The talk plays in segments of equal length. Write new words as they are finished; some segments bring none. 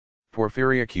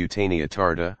Porphyria cutanea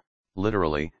tarda,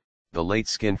 literally, the late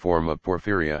skin form of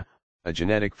porphyria, a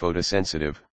genetic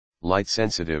photosensitive,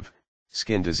 light-sensitive,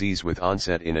 skin disease with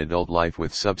onset in adult life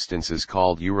with substances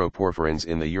called uroporphyrins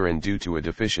in the urine due to a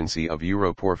deficiency of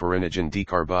uroporphyrinogen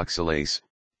decarboxylase,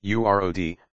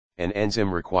 UROD, an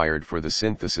enzyme required for the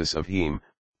synthesis of heme,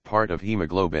 part of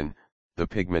hemoglobin, the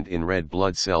pigment in red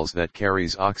blood cells that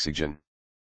carries oxygen.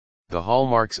 The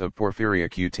hallmarks of Porphyria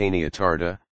cutanea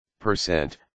tarda,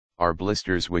 %, are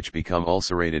blisters which become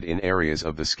ulcerated in areas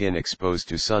of the skin exposed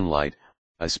to sunlight,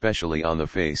 especially on the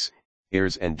face,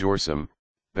 ears and dorsum,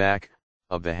 back,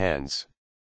 of the hands.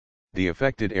 The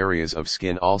affected areas of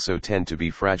skin also tend to be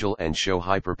fragile and show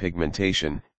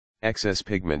hyperpigmentation, excess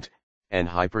pigment, and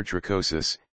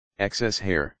hypertrichosis, excess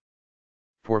hair.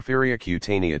 Porphyria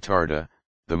cutanea tarda,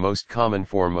 the most common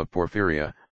form of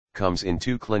porphyria, comes in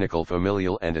two clinical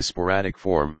familial and a sporadic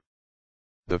form.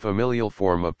 The familial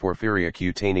form of Porphyria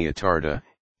cutanea tarda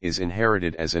is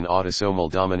inherited as an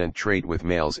autosomal dominant trait with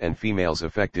males and females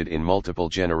affected in multiple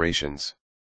generations.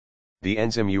 The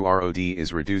enzyme UROD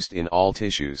is reduced in all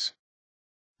tissues.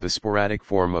 The sporadic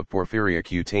form of Porphyria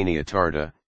cutanea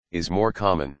tarda is more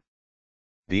common.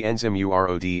 The enzyme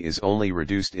UROD is only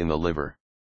reduced in the liver.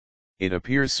 It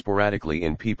appears sporadically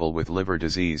in people with liver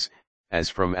disease, as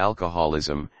from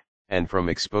alcoholism, and from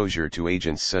exposure to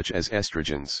agents such as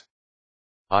estrogens.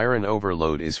 Iron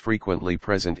overload is frequently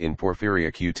present in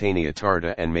Porphyria cutanea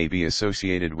tarda and may be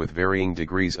associated with varying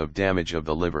degrees of damage of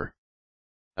the liver.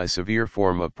 A severe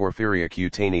form of Porphyria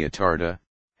cutanea tarda,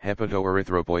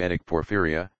 hepatoerythropoietic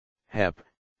porphyria, HEP,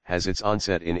 has its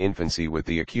onset in infancy with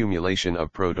the accumulation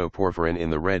of protoporphyrin in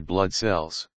the red blood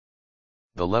cells.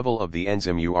 The level of the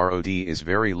enzyme UROD is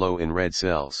very low in red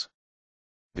cells.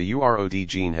 The UROD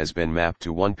gene has been mapped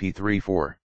to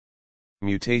 1p34.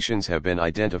 Mutations have been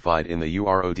identified in the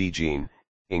UROD gene,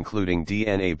 including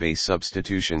DNA-base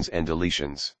substitutions and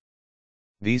deletions.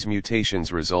 These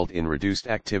mutations result in reduced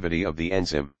activity of the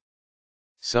enzyme.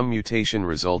 Some mutation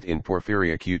result in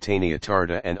Porphyria cutanea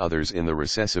tarda and others in the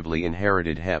recessively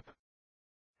inherited HEP.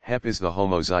 HEP is the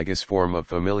homozygous form of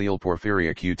familial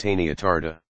Porphyria cutanea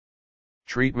tarda.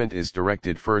 Treatment is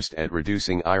directed first at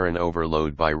reducing iron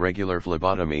overload by regular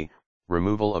phlebotomy,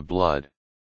 removal of blood.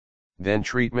 Then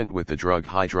treatment with the drug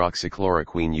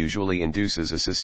hydroxychloroquine usually induces a